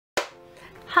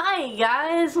Hi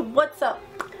guys, what's up?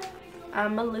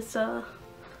 I'm Alyssa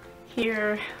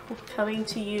here coming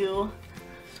to you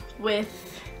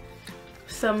with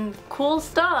some cool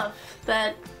stuff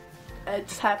that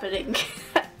it's happening.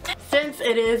 Since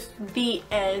it is the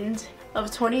end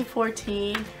of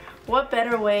 2014, what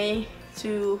better way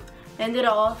to end it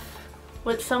off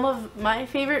with some of my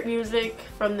favorite music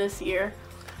from this year.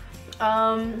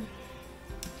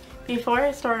 Before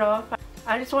I start off,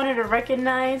 I just wanted to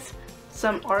recognize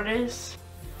some artists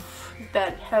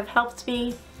that have helped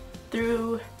me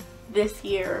through this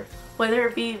year, whether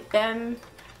it be them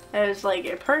as like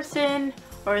a person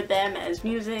or them as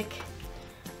music.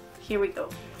 Here we go.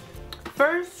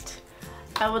 First,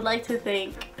 I would like to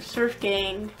thank Surf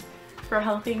Gang for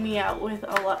helping me out with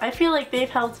a lot. I feel like they've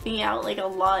helped me out like a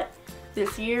lot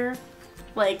this year,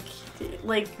 like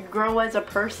grow as a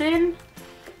person.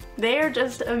 They are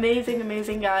just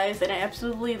amazing guys, and I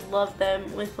absolutely love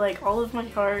them with like all of my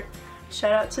heart.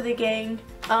 Shout out to the gang.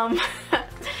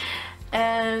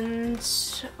 And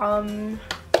Sam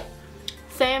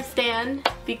Stan,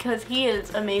 because he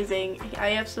is amazing.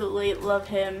 I absolutely love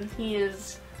him. He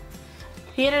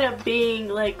ended up being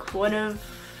like one of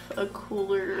a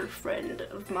cooler friend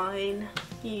of mine.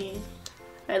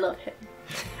 I love him.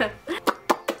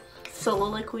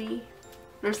 Soliloquy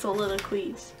or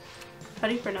soliloquies. How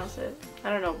do you pronounce it?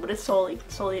 I don't know, but it's Soli.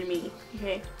 Soli to me,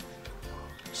 okay?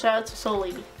 Shout out to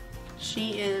Soli.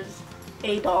 She is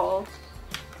a doll.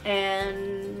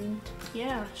 And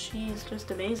yeah, she's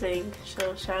just amazing.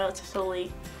 So shout out to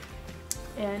Soli.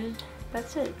 And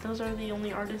that's it. Those are the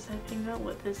only artists I've hanged out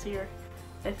with this year,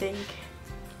 I think.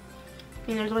 I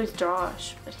mean, there's always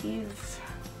Josh, but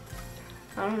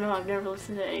I don't know, I've never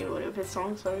listened to any one of his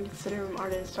songs, so I don't consider him an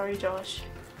artist. Sorry, Josh.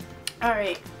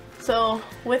 Alright. So,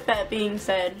 with that being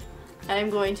said, I'm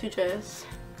going to just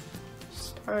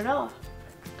start off.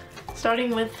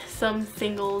 Starting with some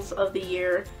singles of the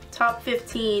year, top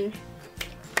 15.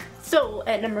 So,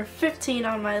 at number 15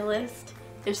 on my list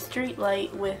is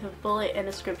Streetlight with a Bullet and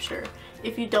a Scripture.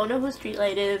 If you don't know who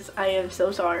Streetlight is, I am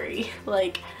so sorry.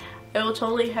 Like, I will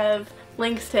totally have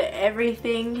links to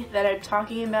everything that I'm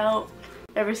talking about,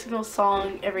 every single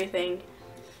song, everything.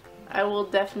 I will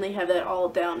definitely have that all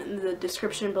down in the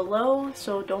description below,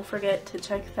 so don't forget to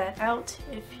check that out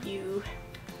if you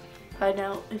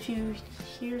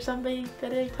hear something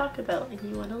that I talk about and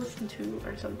you want to listen to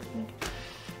or something.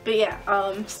 But yeah,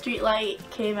 Streetlight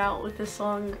came out with this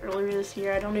song earlier this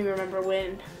year. I don't even remember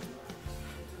when.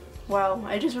 Wow,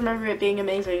 I just remember it being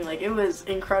amazing. Like, it was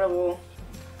incredible.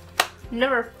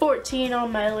 Number 14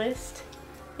 on my list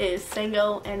is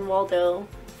Sango and Waldo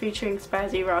featuring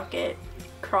SPZRKT,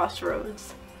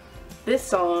 Crossroads. This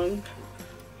song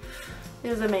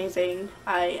is amazing.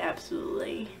 I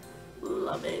absolutely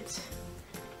love it.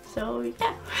 So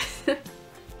yeah.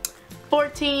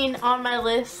 14 on my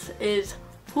list is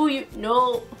Who You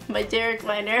Know by Derek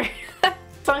Minor.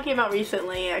 Song came out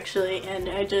recently actually, and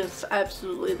I just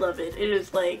absolutely love it. It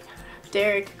is like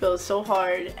Derek goes so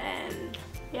hard, and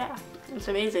yeah, it's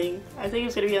amazing. I think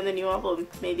it's gonna be on the new album,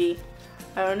 maybe.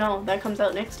 I don't know. That comes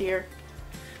out next year.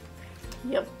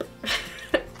 Yep.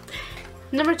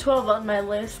 Number 12 on my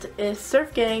list is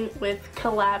Surf Gang with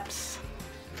Collapse.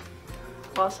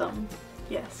 Awesome.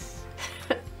 Yes.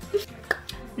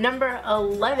 Number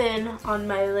 11 on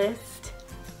my list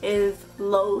is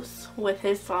Los with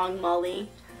his song Molly.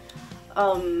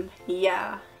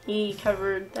 Yeah, he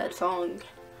covered that song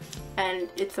and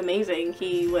it's amazing.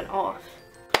 He went off.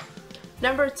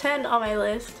 Number 10 on my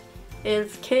list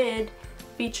is KIDD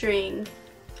featuring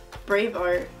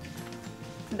BraveArt,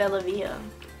 Bellavia.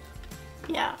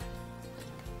 Yeah,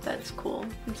 that's cool.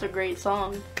 It's a great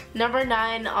song. Number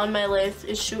 9 on my list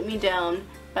is Shoot Me Down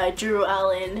by Drew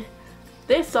Allen.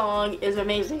 This song is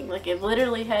amazing. Like, I've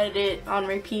literally had it on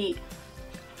repeat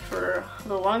for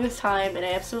the longest time, and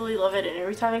I absolutely love it. And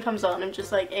every time it comes on, I'm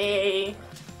just like, hey.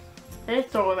 I just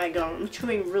throw away my gum. I'm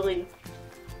chewing really.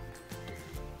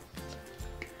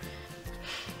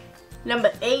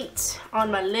 Number 8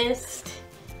 on my list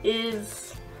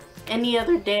is Any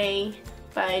Other Day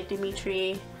by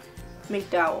Dimitri,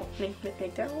 McDowell.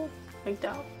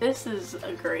 McDowell. This is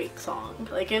a great song.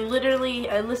 Like, I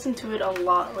listen to it a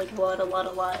lot, like a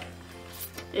lot.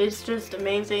 It's just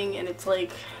amazing, and it's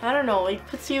like, I don't know, it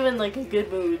puts you in like a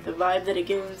good mood. The vibe that it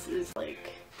gives is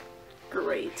like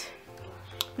great.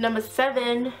 Number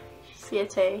 7,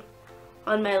 7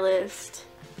 on my list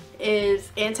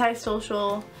is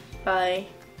Antisocial by,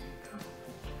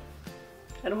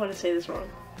 I don't want to say this wrong,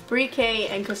 BreeKay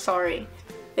and Kasairi.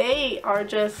 They are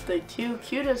just the two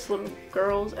cutest little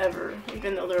girls ever,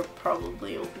 even though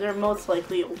they're most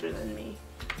likely older than me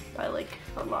by like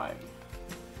a lot.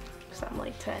 So I'm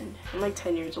like 10. I'm like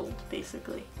 10 years old,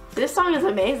 basically. This song is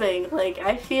amazing. Like,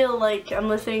 I feel like I'm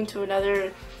listening to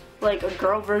another, like, a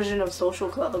girl version of Social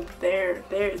Club.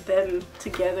 Them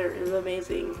together is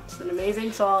amazing. It's an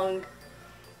amazing song.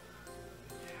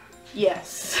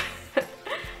 Yes.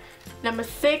 Number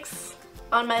 6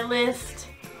 on my list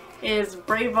is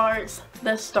BraveArt's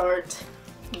The Start.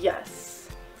 Yes.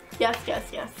 Yes, yes,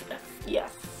 yes, yes,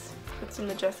 yes. It's a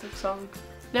majestic song.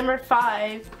 Number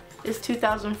 5 is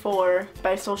 2004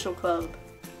 by Social Club.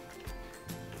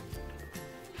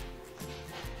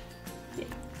 Yeah.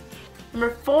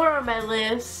 Number 4 on my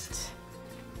list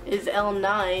is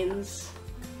L9's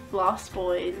Lost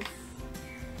Boys,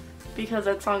 because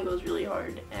that song goes really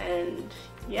hard, and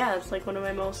yeah, it's like one of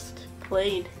my most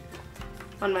played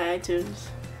on my iTunes.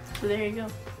 So there you go.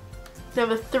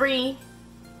 Number 3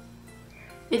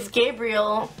 is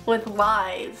Gabrl with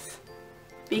Lies,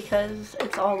 because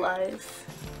it's all lies.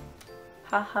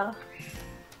 Haha.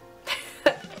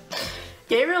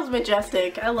 Gabriel's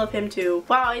majestic. I love him too.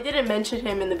 Wow, I didn't mention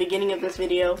him in the beginning of this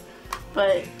video,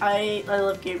 but I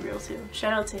love Gabrl too.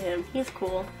 Shout out to him. He's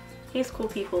cool. He's cool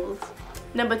peoples.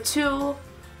 Number 2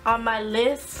 on my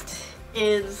list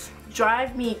is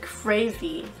Drive Me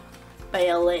Crazy by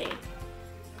Elhae.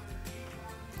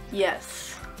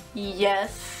 Yes.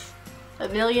 Yes. A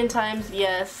million times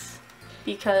yes.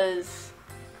 Because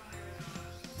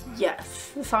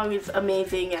yes, the song is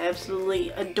amazing. I absolutely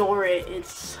adore it.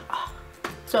 It's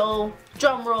so,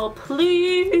 drum roll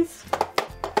please.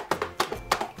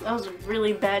 That was a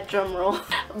really bad drum roll.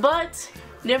 But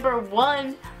number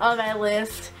 1 on my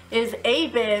list is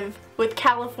Abiv with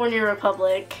California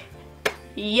Republic.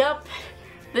 Yup,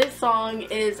 this song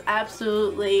is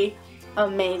absolutely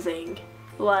amazing.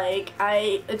 Like,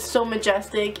 it's so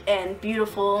majestic and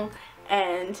beautiful,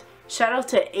 and shout out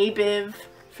to Abiv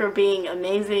for being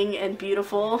amazing and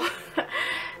beautiful.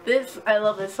 I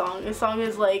love this song. This song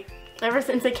is like, ever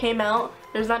since it came out,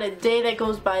 there's not a day that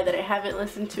goes by that I haven't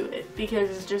listened to it, because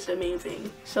it's just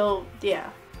amazing. So yeah,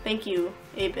 thank you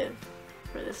Abiv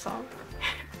for this song.